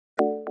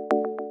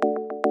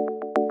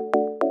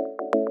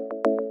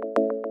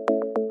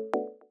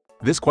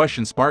This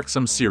question sparked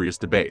some serious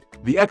debate.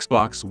 The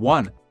Xbox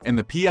One and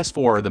the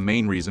PS4 are the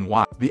main reason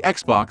why. The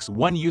Xbox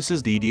One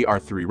uses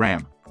DDR3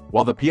 RAM,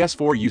 while the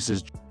PS4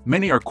 uses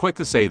Many are quick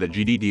to say that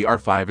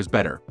GDDR5 is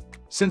better,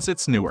 since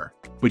it's newer.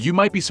 But you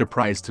might be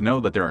surprised to know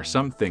that there are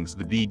some things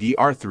the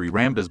DDR3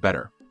 RAM does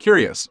better.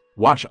 Curious?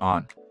 Watch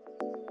on.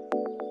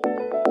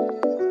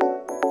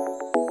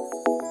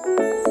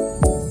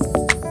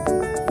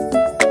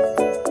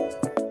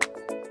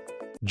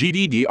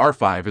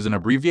 GDDR5 is an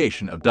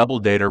abbreviation of Double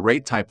Data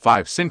Rate Type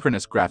 5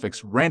 Synchronous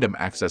Graphics Random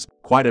Access.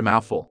 Quite a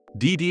mouthful.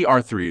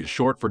 DDR3 is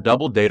short for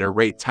Double Data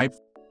Rate Type.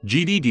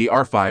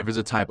 GDDR5 is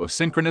a type of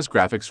Synchronous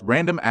Graphics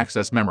Random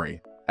Access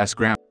Memory,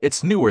 SGRAM.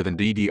 It's newer than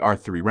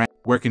DDR3 RAM.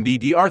 Where can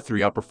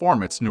DDR3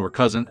 outperform its newer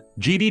cousin?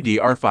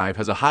 GDDR5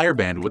 has a higher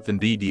bandwidth than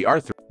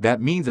DDR3.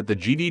 That means that the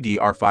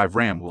GDDR5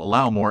 RAM will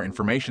allow more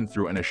information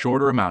through in a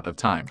shorter amount of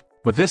time.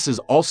 But this is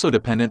also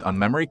dependent on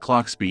memory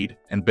clock speed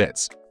and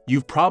bits.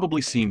 You've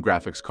probably seen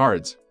graphics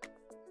cards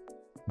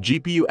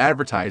GPU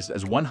advertised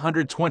as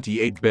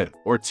 128-bit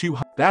or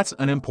 200. That's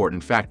an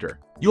important factor.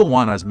 You'll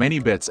want as many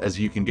bits as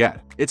you can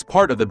get. It's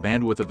part of the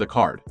bandwidth of the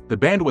card. The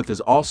bandwidth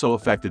is also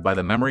affected by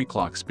the memory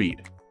clock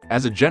speed.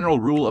 As a general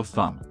rule of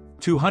thumb,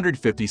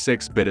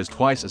 256-bit is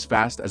twice as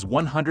fast as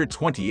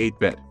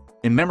 128-bit.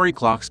 In memory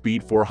clock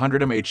speed,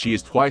 400 mHz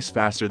is twice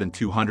faster than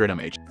 200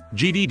 mHz.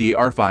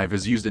 GDDR5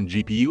 is used in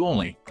GPU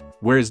only,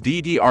 whereas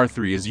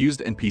DDR3 is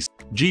used in PC.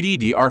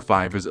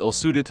 GDDR5 is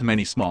ill-suited to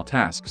many small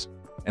tasks,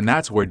 and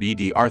that's where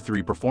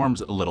DDR3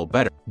 performs a little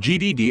better.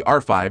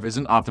 GDDR5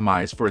 isn't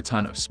optimized for a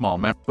ton of small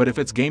memory, but if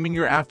it's gaming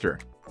you're after,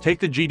 take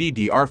the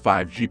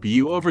GDDR5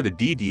 GPU over the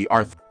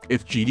DDR3.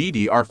 If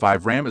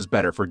GDDR5 RAM is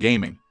better for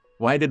gaming,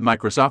 why did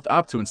Microsoft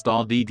opt to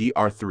install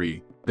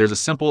DDR3? There's a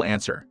simple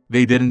answer.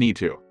 They didn't need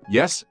to.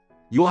 Yes,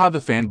 you'll have the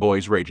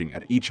fanboys raging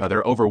at each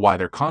other over why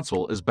their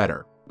console is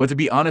better, but to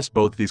be honest,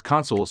 both these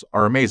consoles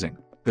are amazing.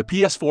 The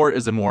PS4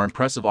 is a more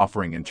impressive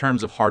offering in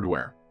terms of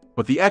hardware,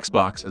 but the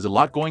Xbox has a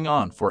lot going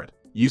on for it.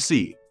 You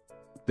see,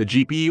 the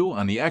GPU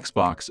on the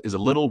Xbox is a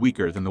little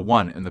weaker than the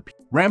one in the PS4.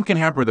 RAM can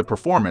hamper the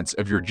performance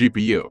of your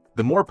GPU.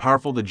 The more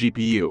powerful the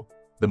GPU,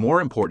 the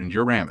more important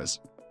your RAM is.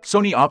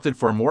 Sony opted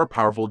for a more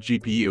powerful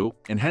GPU,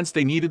 and hence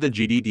they needed the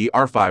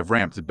GDDR5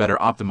 RAM to better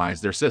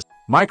optimize their system.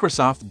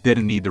 Microsoft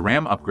didn't need the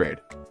RAM upgrade,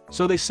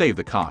 so they saved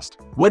the cost.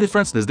 What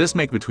difference does this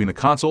make between the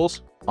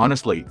consoles?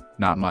 Honestly,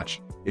 not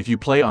much. If you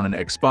play on an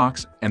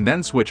Xbox and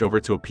then switch over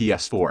to a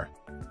PS4,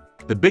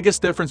 the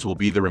biggest difference will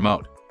be the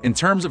remote. In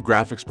terms of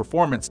graphics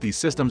performance, these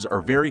systems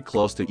are very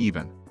close to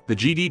even. The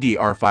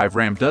GDDR5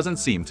 RAM doesn't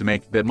seem to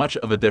make that much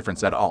of a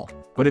difference at all,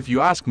 but if you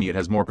ask me, it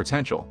has more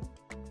potential.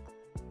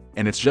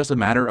 And it's just a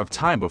matter of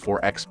time before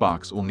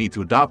Xbox will need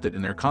to adopt it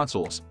in their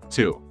consoles,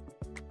 too.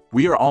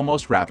 We are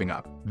almost wrapping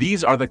up.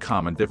 These are the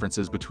common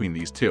differences between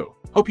these two.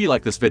 Hope you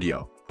like this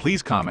video.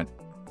 Please comment,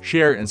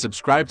 share, and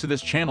subscribe to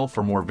this channel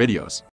for more videos.